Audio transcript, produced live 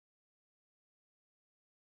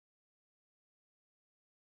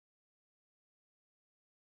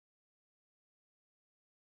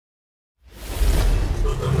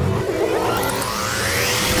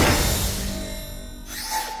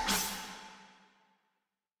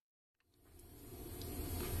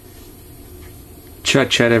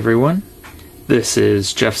Chat everyone. This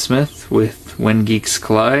is Jeff Smith with When Geeks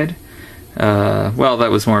Collide. Well, that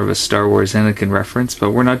was more of a Star Wars Anakin reference,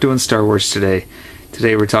 but we're not doing Star Wars today.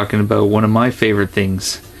 Today we're talking about one of my favorite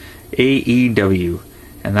things, AEW,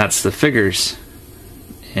 and that's the figures.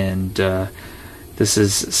 And this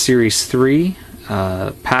is Series 3.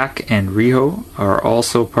 Pac and Riho are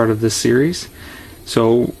also part of this series.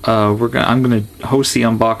 So I'm going to host the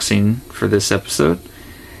unboxing for this episode.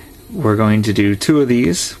 We're going to do two of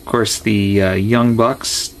these. Of course, the Young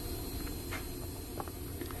Bucks.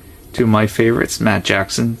 Two of my favorites. Matt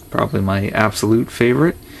Jackson, probably my absolute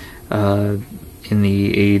favorite in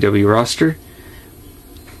the AEW roster.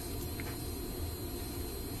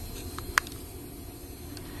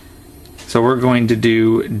 So we're going to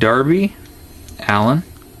do Darby Allin,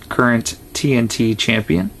 current TNT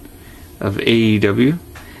champion of AEW.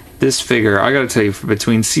 This figure, I gotta tell you,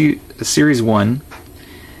 between Series 1,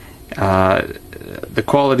 the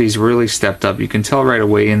quality's really stepped up. You can tell right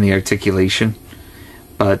away in the articulation.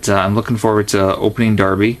 But I'm looking forward to opening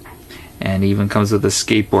Darby. And he even comes with a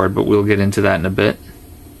skateboard, but we'll get into that in a bit.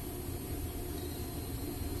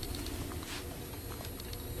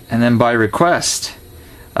 And then by request,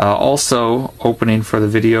 also opening for the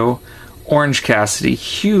video, Orange Cassidy,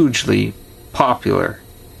 hugely popular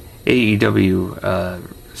AEW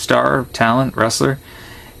star, talent, wrestler,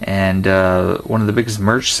 and one of the biggest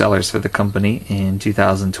merch sellers for the company in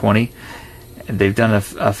 2020. They've done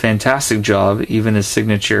a fantastic job, even his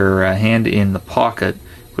signature hand in the pocket,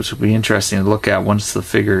 which will be interesting to look at once the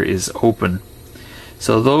figure is open.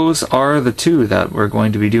 So those are the two that we're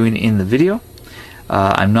going to be doing in the video.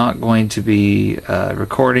 I'm not going to be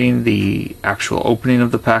recording the actual opening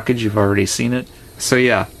of the package. You've already seen it. So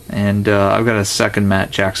yeah, and I've got a second Matt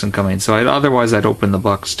Jackson coming. So otherwise I'd open the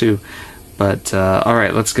Bucks too. But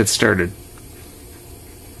alright, let's get started.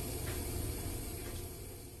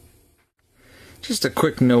 Just a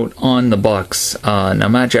quick note on the Bucks. Now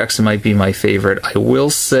Matt Jackson might be my favorite. I will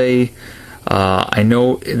say, I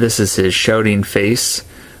know this is his shouting face,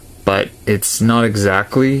 but it's not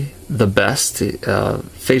exactly the best.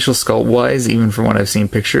 Facial sculpt wise, even from what I've seen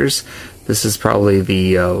pictures, this is probably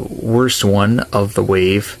the worst one of the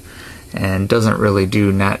wave, and doesn't really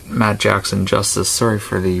do Matt Jackson justice. Sorry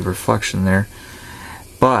for the reflection there.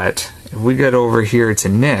 But if we get over here to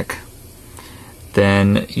Nick,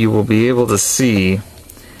 then you will be able to see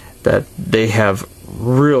that they have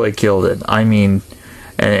really killed it. I mean,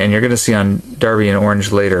 and you're going to see on Darby and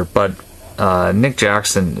Orange later, but Nick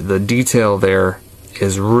Jackson, the detail there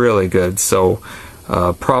is really good. So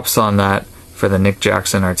props on that for the Nick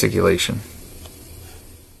Jackson articulation.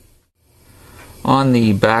 On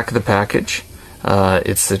the back of the package,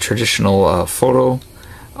 it's the traditional photo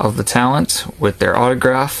of the talent with their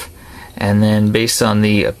autograph. And then based on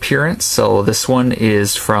the appearance, so this one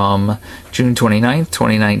is from June 29th,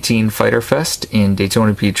 2019 Fyter Fest in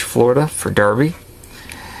Daytona Beach, Florida for Darby.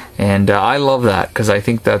 And I love that because I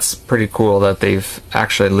think that's pretty cool that they've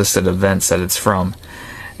actually listed events that it's from.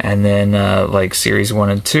 And then like Series 1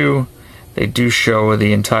 and 2, they do show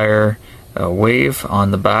the entire wave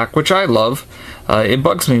on the back, which I love. It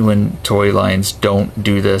bugs me when toy lines don't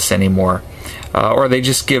do this anymore. Or they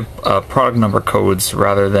just give product number codes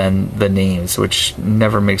rather than the names, which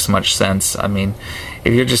never makes much sense. I mean,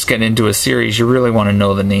 if you're just getting into a series, you really want to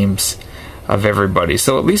know the names of everybody.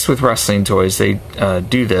 So at least with wrestling toys, they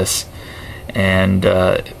do this. And,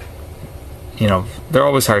 you know, they're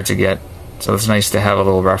always hard to get. So it's nice to have a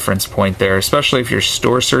little reference point there, especially if you're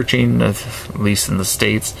store searching, at least in the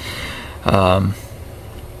States.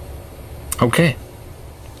 Okay.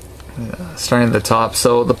 Starting at the top,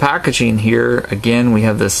 so the packaging here, again, we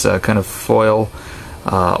have this kind of foil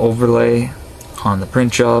overlay on the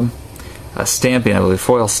print job. Stamping, I believe,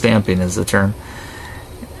 foil stamping is the term.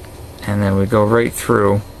 And then we go right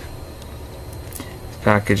through,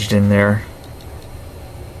 packaged in there.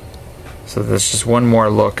 So there's just one more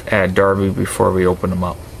look at Darby before we open them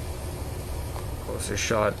up. Closer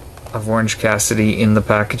shot of Orange Cassidy in the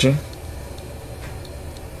packaging.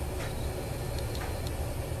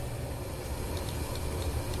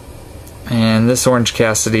 And this Orange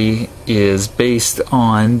Cassidy is based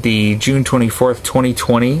on the June 24th,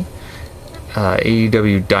 2020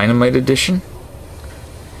 AEW Dynamite edition.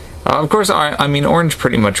 Of course, I mean, Orange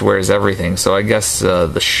pretty much wears everything, so I guess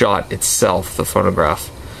the shot itself, the photograph,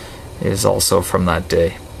 is also from that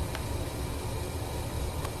day.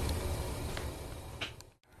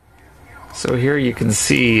 So here you can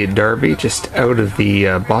see Darby just out of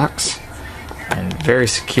the box, and very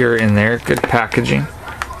secure in there, good packaging.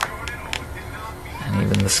 And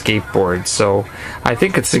even the skateboard. So I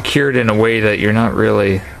think it's secured in a way that you're not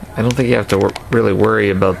really, I don't think you have to really worry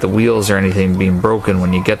about the wheels or anything being broken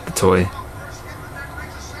when you get the toy.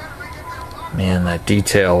 Man, that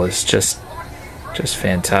detail is just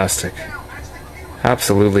fantastic.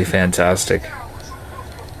 Absolutely fantastic.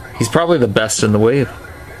 He's probably the best in the wave.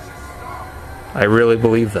 I really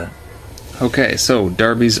believe that. Okay, so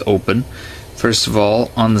Darby's open. First of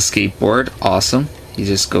all, on the skateboard, awesome. He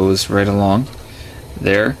just goes right along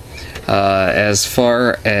there. As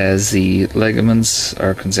far as the ligaments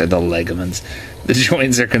are concerned, the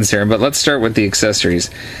joints are concerned, but let's start with the accessories.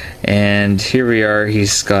 And here we are,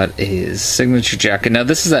 he's got his signature jacket. Now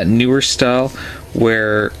this is that newer style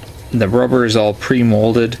where the rubber is all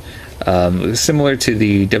pre-molded, similar to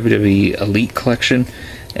the WWE Elite collection,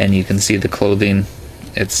 and you can see the clothing.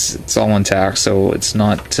 It's all intact, so it's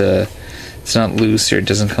not loose or it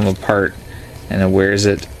doesn't come apart, and it wears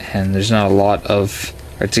it, and there's not a lot of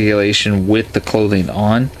articulation with the clothing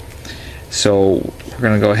on. So we're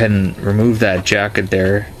gonna go ahead and remove that jacket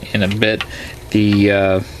there in a bit.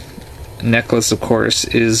 The necklace, of course,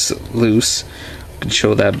 is loose. We can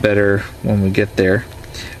show that better when we get there.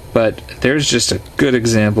 But there's just a good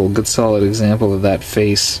example, good solid example of that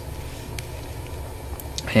face.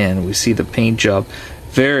 And we see the paint job.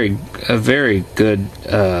 A very good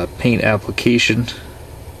paint application,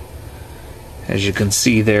 as you can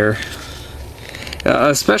see there.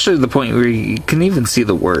 Especially to the point where you can even see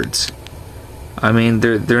the words. I mean,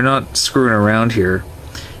 they're not screwing around here.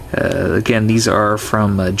 Again, these are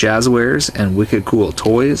from Jazzwares and Wicked Cool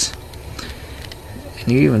Toys.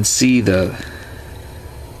 And you even see the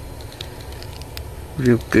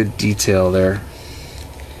real good detail there.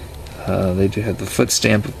 They do have the foot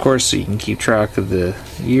stamp, of course, so you can keep track of the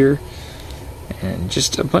year, and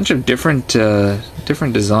just a bunch of different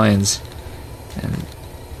designs, and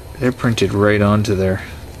they're printed right onto there.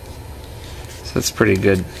 So that's pretty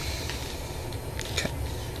good. Okay.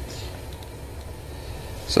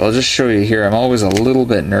 So I'll just show you here. I'm always a little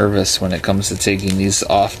bit nervous when it comes to taking these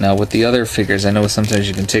off. Now with the other figures, I know sometimes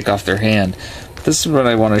you can take off their hand. This is what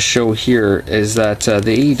I want to show here, is that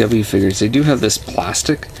the AEW figures, they do have this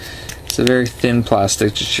plastic. It's a very thin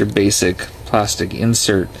plastic, just your basic plastic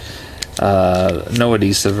insert, no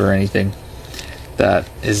adhesive or anything that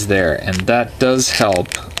is there, and that does help,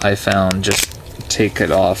 I found, just take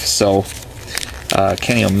it off. So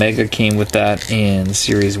Kenny Omega came with that in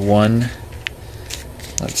Series 1.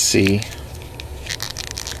 Let's see.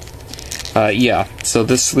 Yeah, so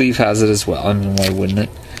this sleeve has it as well. I mean, why wouldn't it?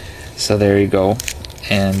 So there you go.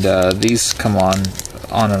 And these come on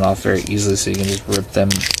and off very easily, so you can just rip them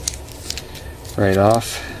right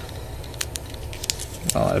off.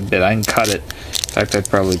 Well, I can cut it. In fact, I'd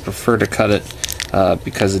probably prefer to cut it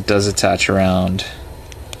because it does attach around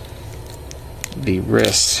the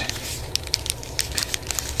wrist.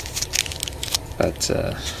 But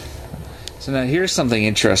so now here's something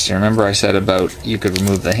interesting. Remember I said about you could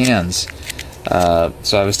remove the hands.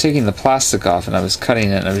 So I was taking the plastic off and I was cutting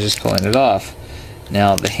it and I was just pulling it off.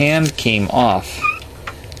 Now the hand came off.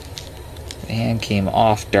 The hand came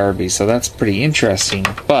off Darby, so that's pretty interesting,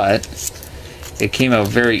 but it came out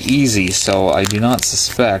very easy, so I do not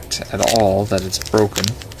suspect at all that it's broken.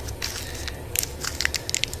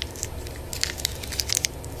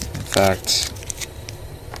 In fact,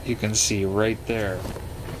 you can see right there.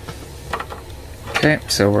 Okay,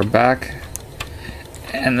 so we're back,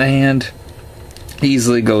 and the hand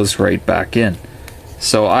easily goes right back in.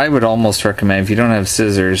 So I would almost recommend, if you don't have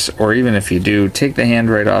scissors, or even if you do, take the hand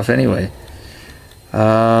right off anyway.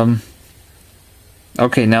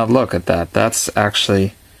 Okay, now look at that. That's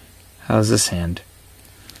actually, how's this hand?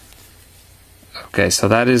 Okay, so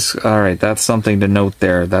that is, alright, that's something to note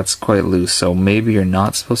there. That's quite loose, so maybe you're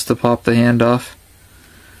not supposed to pop the hand off.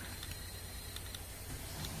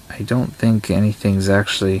 I don't think anything's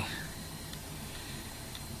actually,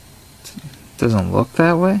 it doesn't look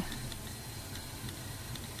that way.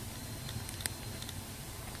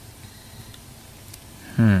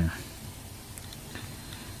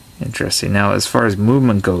 Interesting. Now, as far as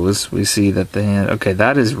movement goes, we see that the hand... Okay,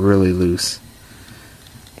 that is really loose.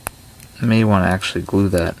 I may want to actually glue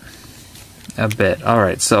that a bit.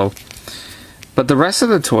 Alright, so... But the rest of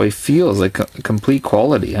the toy feels like a complete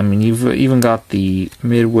quality. I mean, you've even got the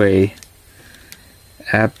midway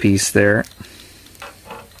ab piece there.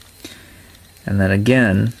 And then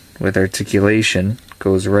again, with articulation,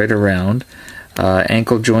 goes right around.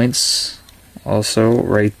 Ankle joints also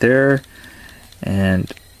right there.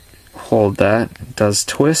 And... hold that, it does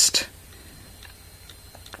twist.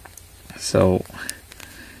 So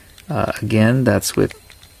again, that's with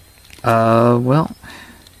well,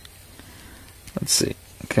 let's see,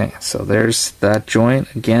 Okay, so there's that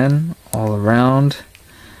joint again, all around.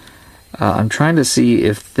 I'm trying to see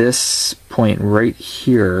if this point right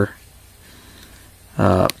here,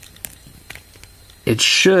 it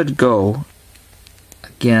should go.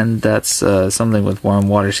 Again, that's something with warm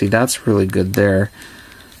water. See, that's really good there.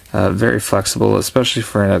 Very flexible, especially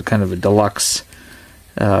for a kind of a deluxe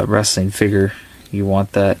wrestling figure. You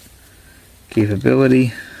want that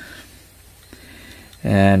capability.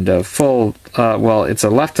 And full, well, it's a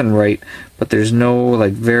left and right, but there's no,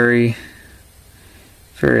 like, very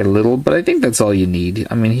little, but I think that's all you need.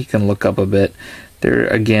 I mean, he can look up a bit. There,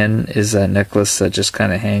 again, is a necklace that just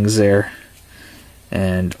kind of hangs there.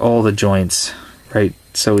 And all the joints, right?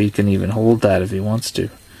 So he can even hold that if he wants to.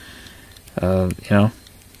 You know?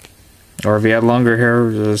 Or if he had longer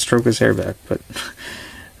hair, stroke his hair back, but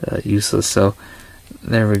useless. So,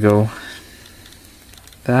 there we go.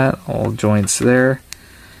 That, all joints there,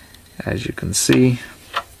 as you can see.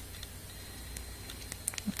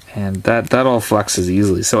 And that all flexes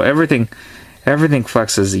easily. So everything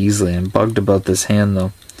flexes easily. I'm bugged about this hand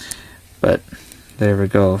though. But there we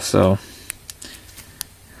go. So,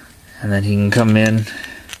 and then he can come in,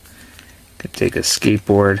 can take a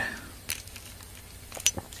skateboard.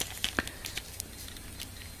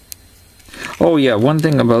 Oh yeah, one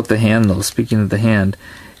thing about the hand though, speaking of the hand,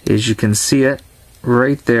 is you can see it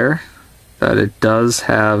right there that it does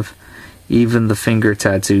have even the finger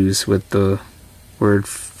tattoos with the word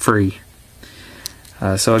free.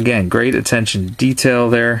 So again, great attention to detail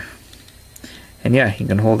there. And yeah, you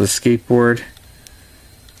can hold a skateboard,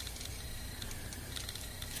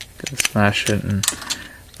 smash it, and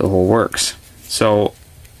the whole works. So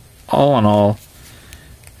all in all,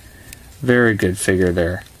 very good figure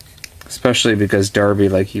there. Especially because Darby,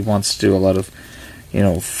 like, he wants to do a lot of, you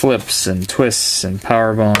know, flips and twists and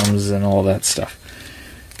power bombs and all that stuff.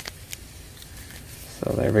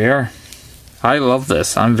 So there we are. I love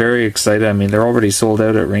this. I'm very excited. I mean, they're already sold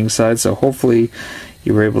out at ringside, so hopefully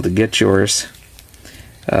you were able to get yours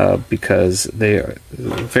because they are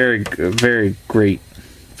very great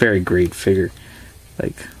figure.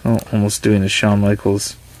 Like, almost doing a Shawn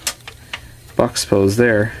Michaels Bucks pose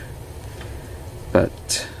there.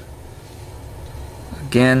 But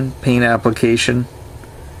again, paint application,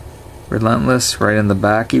 relentless, right in the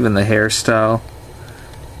back. Even the hairstyle,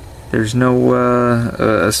 there's no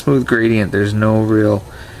a smooth gradient. There's no real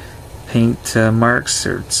paint marks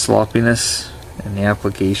or sloppiness in the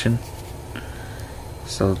application.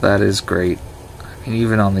 So that is great. I mean,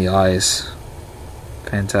 even on the eyes,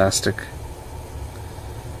 fantastic.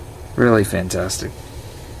 Really fantastic.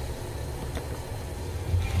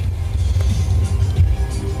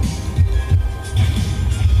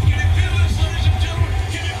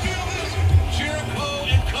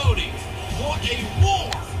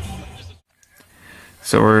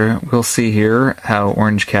 So we'll see here how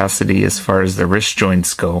Orange Cassidy, as far as the wrist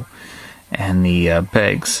joints go, and the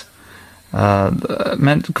pegs.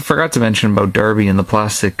 Forgot to mention about Darby and the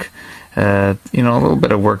plastic. You know, a little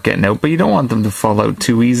bit of work getting out, but you don't want them to fall out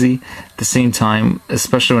too easy. At the same time,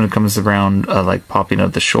 especially when it comes around like popping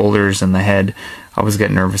out the shoulders and the head, I always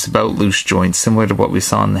get nervous about loose joints, similar to what we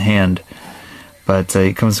saw in the hand. But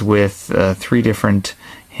it comes with 3 different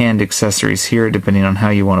hand accessories here, depending on how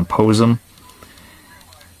you want to pose them.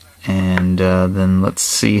 And then let's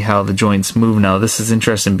see how the joints move now. This is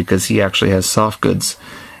interesting because he actually has soft goods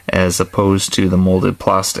as opposed to the molded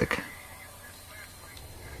plastic.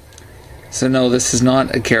 So no, this is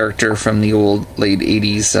not a character from the old late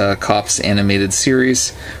 80s Cops animated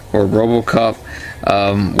series or RoboCop.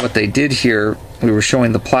 What they did here, we were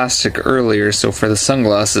showing the plastic earlier, so for the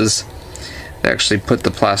sunglasses they actually put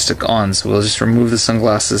the plastic on. So we'll just remove the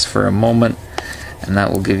sunglasses for a moment, and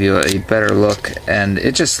that will give you a better look, and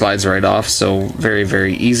it just slides right off, so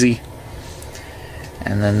very easy.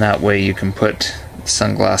 And then that way you can put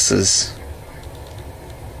sunglasses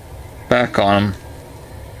back on them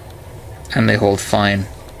and they hold fine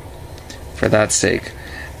for that sake.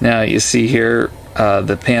 Now you see here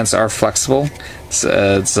the pants are flexible. It's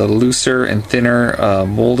a looser and thinner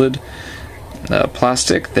molded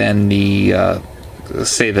plastic than the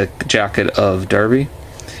say the jacket of Darby.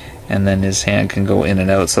 And then his hand can go in and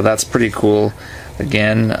out, so that's pretty cool.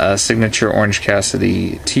 Again, a signature Orange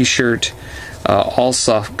Cassidy t-shirt, all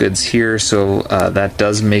soft goods here, so that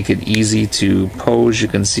does make it easy to pose. You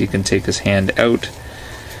can see he can take his hand out,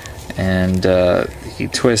 and he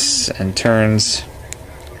twists and turns.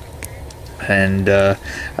 And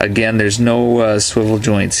again, there's no swivel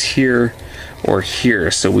joints here or here,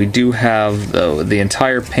 so we do have the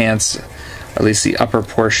entire pants, at least the upper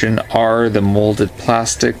portion, are the molded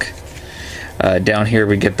plastic. Down here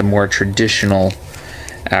we get the more traditional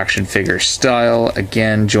action figure style.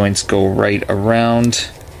 Again, joints go right around,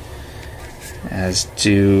 as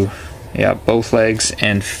do, yeah, both legs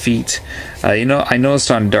and feet. You know, I noticed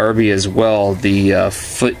on Darby as well, the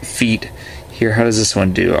feet here. How does this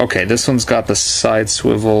one do? Okay, this one's got the side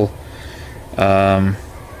swivel,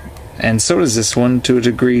 and so does this one to a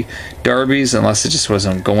degree. Darby's, unless it just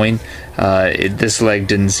wasn't going, this leg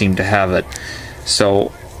didn't seem to have it.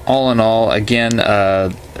 So all in all, again,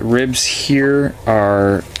 ribs here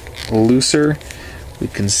are looser. We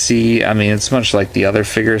can see, I mean, it's much like the other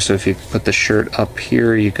figure, so if you put the shirt up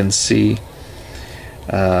here, you can see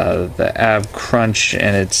the ab crunch,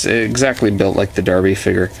 and it's exactly built like the Darby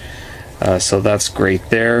figure. So that's great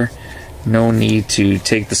there. No need to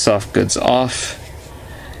take the soft goods off.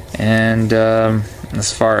 And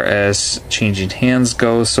as far as changing hands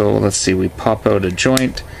go, so let's see, we pop out a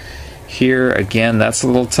joint here. Again, that's a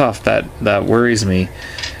little tough. That worries me,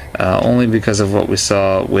 only because of what we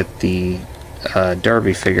saw with the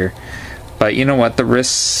Darby figure. But you know what, the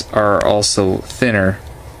wrists are also thinner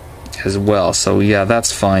as well, so yeah,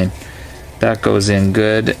 that's fine. That goes in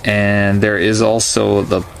good, and there is also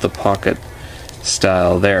the pocket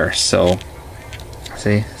style there, so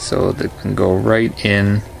see, so they can go right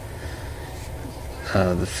in.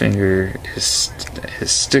 The finger is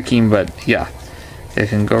sticking, but yeah, it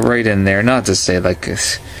can go right in there. Not to say like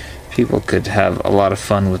people could have a lot of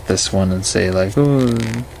fun with this one and say like, oh,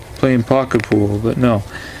 playing pocket pool, but no.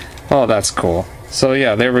 Oh, that's cool. So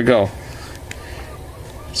yeah, there we go.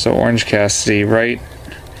 So Orange Cassidy, right?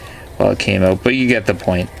 Well, it came out, but you get the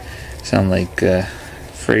point. Sound like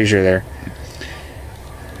Frazier there.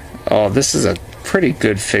 Oh, this is a pretty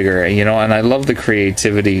good figure, you know, and I love the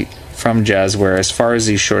creativity from Jazzware as far as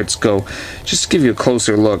these shorts go. Just to give you a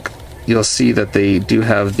closer look, you'll see that they do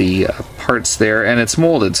have the parts there, and it's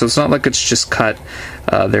molded, so it's not like it's just cut.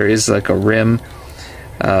 There is like a rim,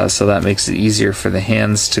 so that makes it easier for the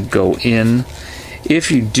hands to go in.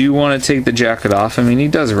 If you do want to take the jacket off, I mean, he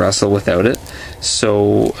does wrestle without it,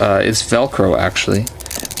 so it's Velcro actually,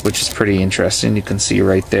 which is pretty interesting. You can see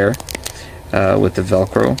right there with the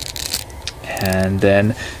Velcro. And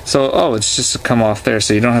then, so, oh, it's just to come off there,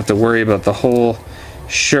 so you don't have to worry about the whole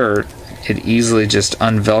shirt. It easily just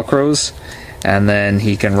unvelcros, and then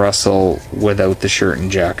he can wrestle without the shirt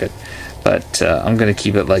and jacket. But I'm going to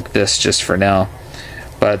keep it like this just for now.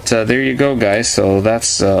 But there you go, guys. So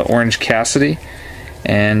that's Orange Cassidy,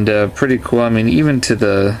 and pretty cool. I mean, even to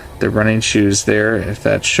the running shoes there, if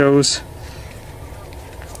that shows.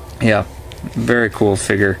 Yeah, very cool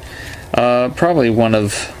figure. Probably one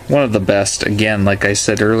of the best. Again, like I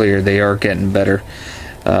said earlier, they are getting better.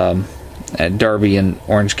 At Darby and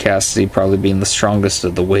Orange Cassidy probably being the strongest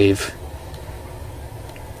of the wave.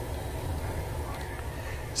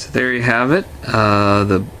 So there you have it.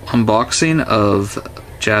 The unboxing of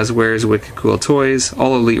Jazzware's Wicked Cool Toys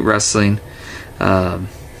All Elite Wrestling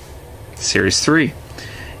Series 3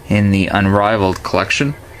 in the Unrivaled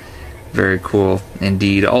collection. Very cool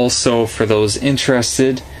indeed. Also, for those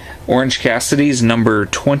interested, Orange Cassidy's number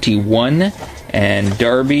 21 and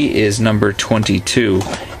Darby is number 22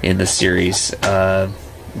 in the series.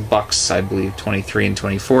 Bucks, I believe, 23 and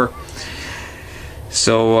 24.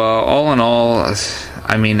 So all in all,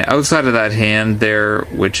 I mean, outside of that hand there,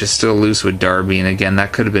 which is still loose with Darby, and again,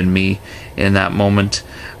 that could have been me in that moment,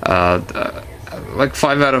 like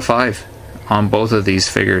 5 out of 5 on both of these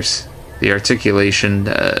figures. The articulation,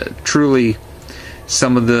 truly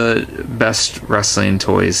some of the best wrestling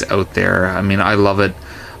toys out there. I mean, I love it.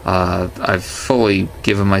 I've fully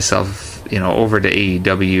given myself, you know, over to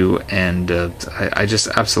AEW, and I just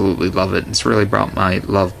absolutely love it. It's really brought my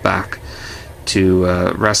love back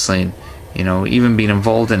to wrestling. You know, even being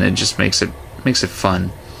involved in it just makes it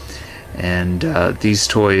fun. And these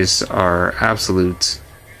toys are absolute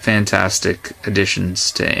fantastic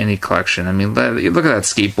additions to any collection. I mean, look at that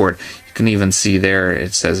skateboard. You can even see there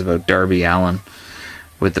it says about Darby Allin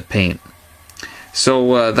with the paint.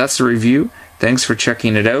 So that's the review. Thanks for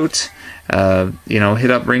checking it out. You know,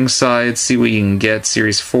 hit up Ringside, see what you can get.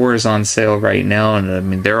 Series 4 is on sale right now, and I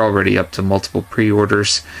mean, they're already up to multiple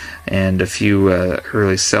pre-orders and a few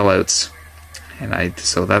early sellouts. And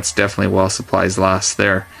so that's definitely while supplies last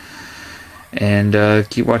there. And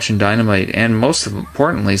keep watching Dynamite, and most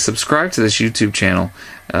importantly, subscribe to this YouTube channel,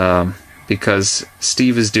 because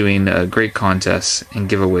Steve is doing great contests and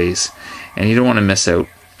giveaways, and you don't want to miss out.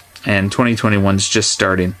 And 2021 is just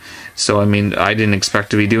starting, so I mean, I didn't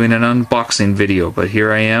expect to be doing an unboxing video, but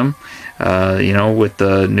here I am, you know, with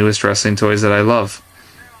the newest wrestling toys that I love,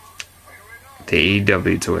 the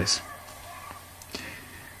AEW toys.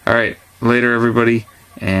 Alright, later everybody,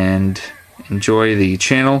 and enjoy the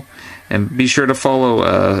channel, and be sure to follow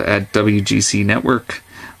at WGC Network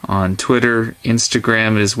on Twitter.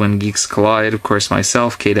 Instagram is When Geeks Collide. Of course,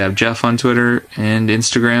 myself, KDAB Jeff on Twitter and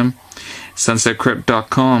Instagram.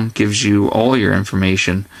 SunsetCrypt.com gives you all your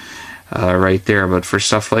information right there. But for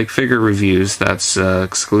stuff like figure reviews, that's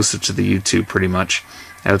exclusive to the YouTube pretty much,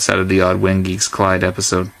 outside of the odd When Geeks Collide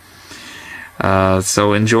episode.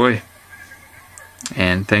 So enjoy,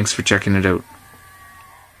 and thanks for checking it out.